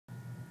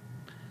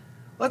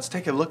Let's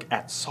take a look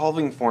at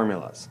solving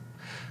formulas.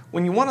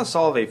 When you want to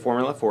solve a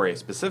formula for a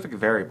specific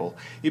variable,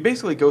 you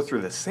basically go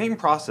through the same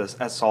process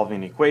as solving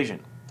an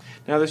equation.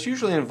 Now this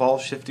usually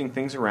involves shifting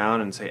things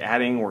around and say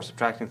adding or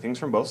subtracting things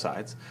from both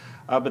sides,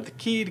 but the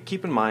key to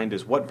keep in mind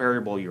is what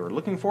variable you are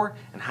looking for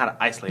and how to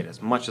isolate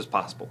as much as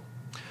possible.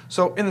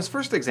 So in this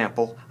first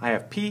example, I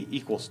have p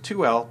equals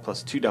 2l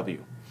plus 2w,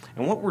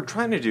 and what we're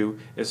trying to do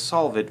is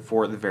solve it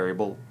for the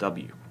variable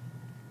w.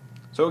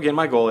 So again,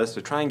 my goal is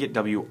to try and get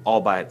w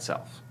all by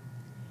itself.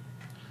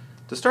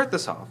 To start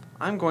this off,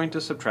 I'm going to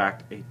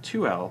subtract a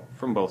 2l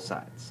from both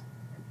sides.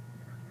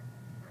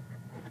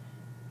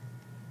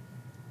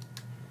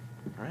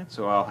 Alright,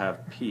 so I'll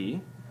have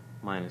p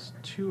minus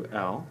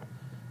 2l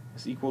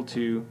is equal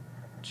to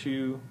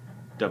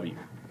 2w.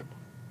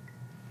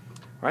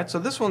 Alright, so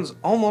this one's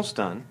almost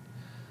done.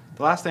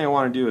 The last thing I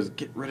want to do is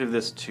get rid of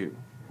this 2.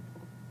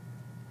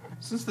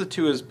 Since the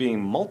 2 is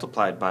being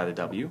multiplied by the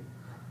w,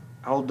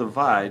 I will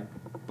divide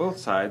both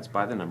sides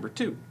by the number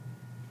 2.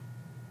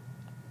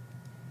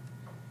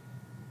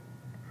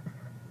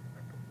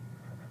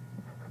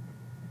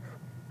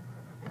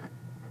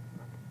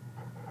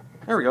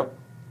 There we go.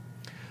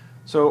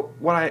 So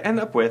what I end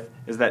up with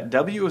is that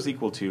w is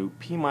equal to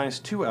p minus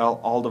 2l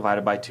all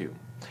divided by 2.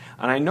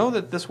 And I know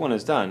that this one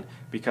is done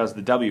because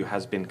the w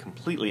has been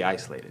completely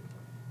isolated.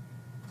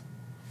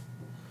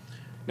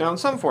 Now in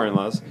some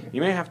formulas,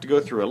 you may have to go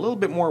through a little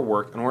bit more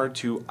work in order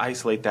to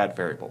isolate that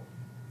variable.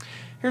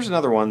 Here's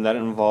another one that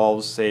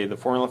involves, say, the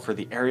formula for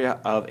the area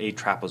of a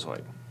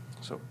trapezoid.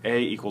 So a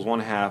equals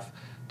 1/2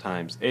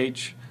 times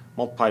h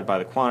multiplied by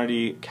the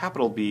quantity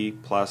capital B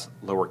plus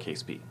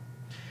lowercase b.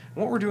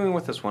 And what we're doing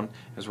with this one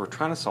is we're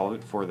trying to solve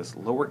it for this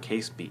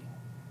lowercase b.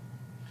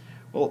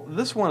 Well,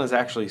 this one is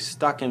actually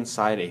stuck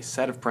inside a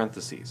set of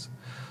parentheses.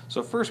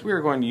 So first we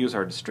are going to use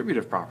our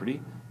distributive property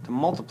to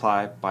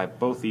multiply by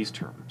both these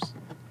terms.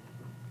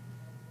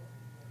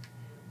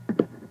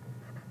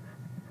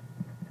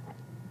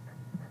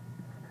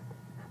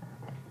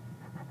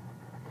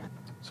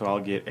 So I'll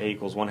get a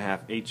equals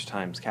 1/2 h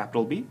times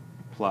capital B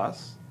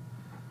plus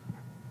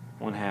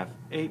 1/2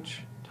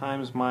 h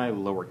times my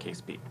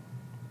lowercase b.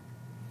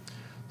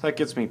 So that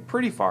gets me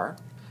pretty far,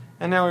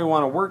 and now we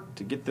want to work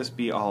to get this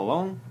b all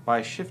alone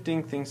by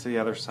shifting things to the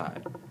other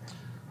side.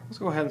 Let's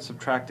go ahead and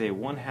subtract a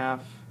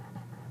 1/2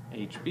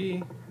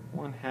 hb,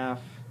 1/2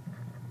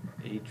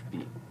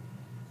 hb.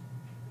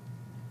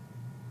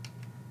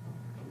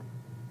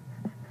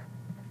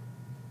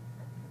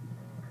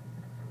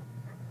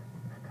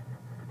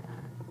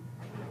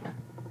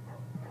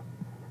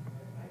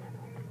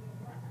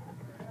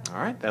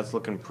 Alright, that's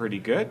looking pretty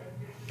good.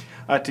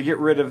 To get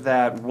rid of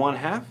that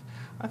 1/2,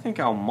 I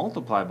think I'll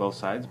multiply both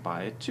sides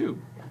by a 2.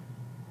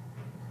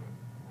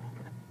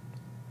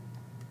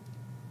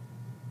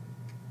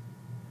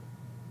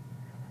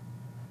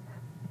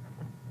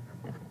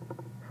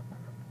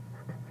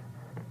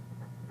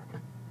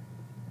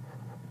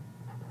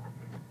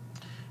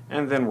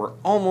 And then we're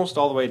almost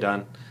all the way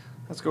done.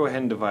 Let's go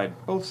ahead and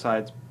divide both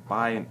sides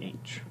by an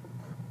h.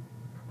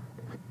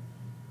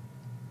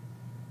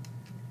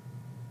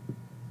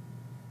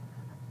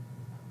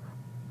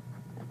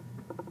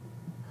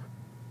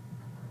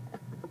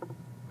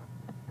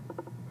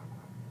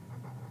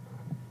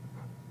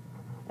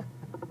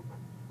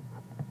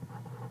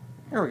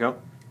 There we go.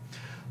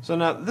 So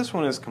now this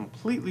one is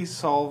completely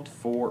solved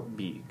for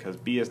b, because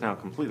b is now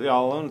completely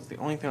all alone. It's the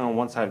only thing on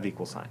one side of the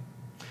equal sign.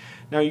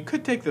 Now you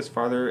could take this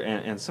farther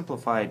and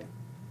simplify it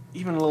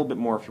even a little bit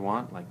more if you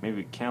want, like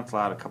maybe cancel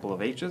out a couple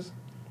of h's.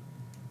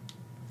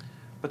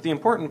 But the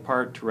important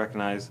part to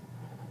recognize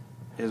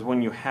is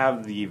when you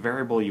have the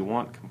variable you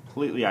want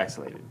completely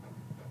isolated.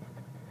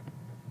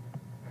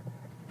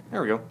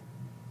 There we go.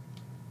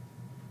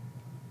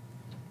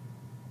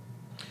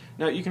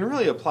 Now you can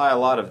really apply a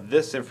lot of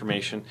this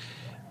information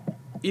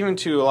even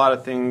to a lot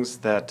of things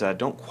that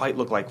don't quite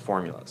look like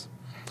formulas.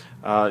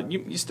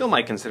 You still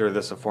might consider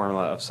this a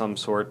formula of some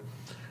sort,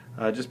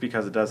 just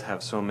because it does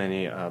have so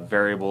many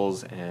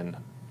variables and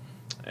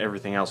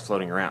everything else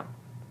floating around.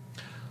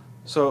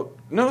 So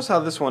notice how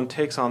this one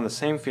takes on the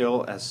same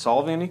feel as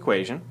solving an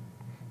equation.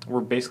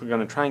 We're basically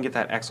going to try and get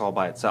that x all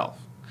by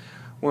itself.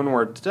 When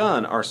we're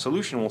done, our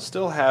solution will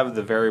still have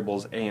the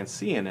variables a and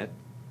c in it,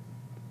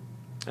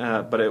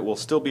 but it will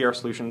still be our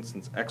solution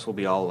since x will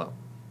be all alone.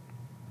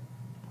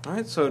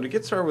 Alright, so to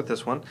get started with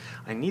this one,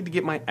 I need to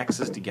get my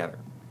x's together.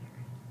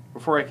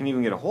 Before I can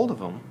even get a hold of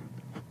them,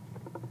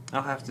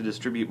 I'll have to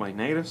distribute my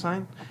negative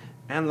sign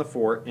and the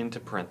 4 into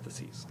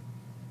parentheses.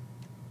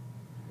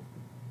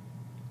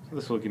 So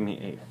this will give me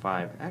a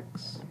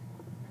 5x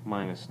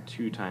minus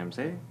 2 times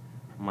a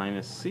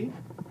minus c.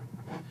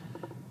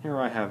 Here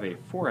I have a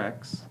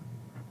 4x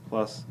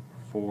plus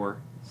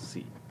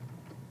 4c.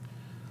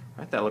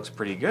 Alright, that looks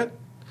pretty good.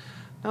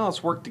 Now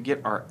let's work to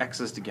get our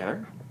x's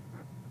together,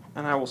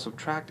 and I will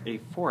subtract a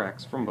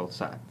 4x from both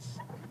sides.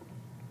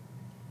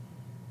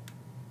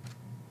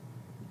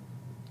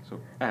 So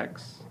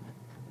x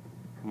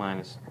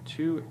minus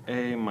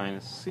 2a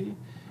minus c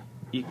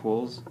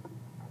equals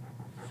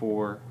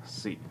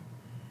 4c.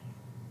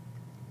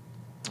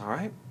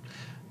 Alright,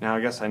 now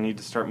I guess I need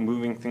to start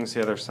moving things to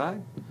the other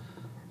side.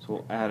 So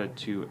we'll add a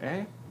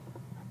 2a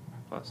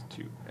plus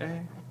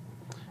 2a,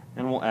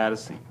 and we'll add a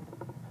c.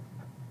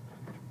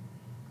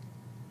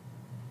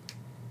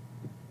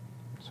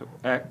 So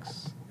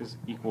x is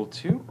equal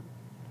to,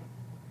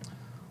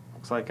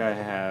 looks like I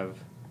have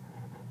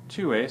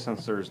 2a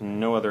since there's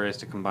no other a's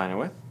to combine it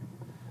with,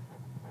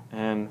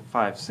 and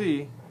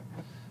 5c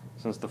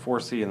since the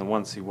 4c and the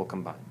 1c will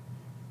combine.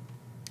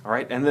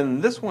 Alright, and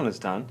then this one is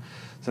done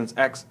since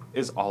x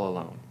is all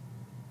alone.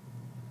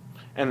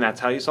 And that's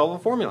how you solve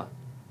a formula.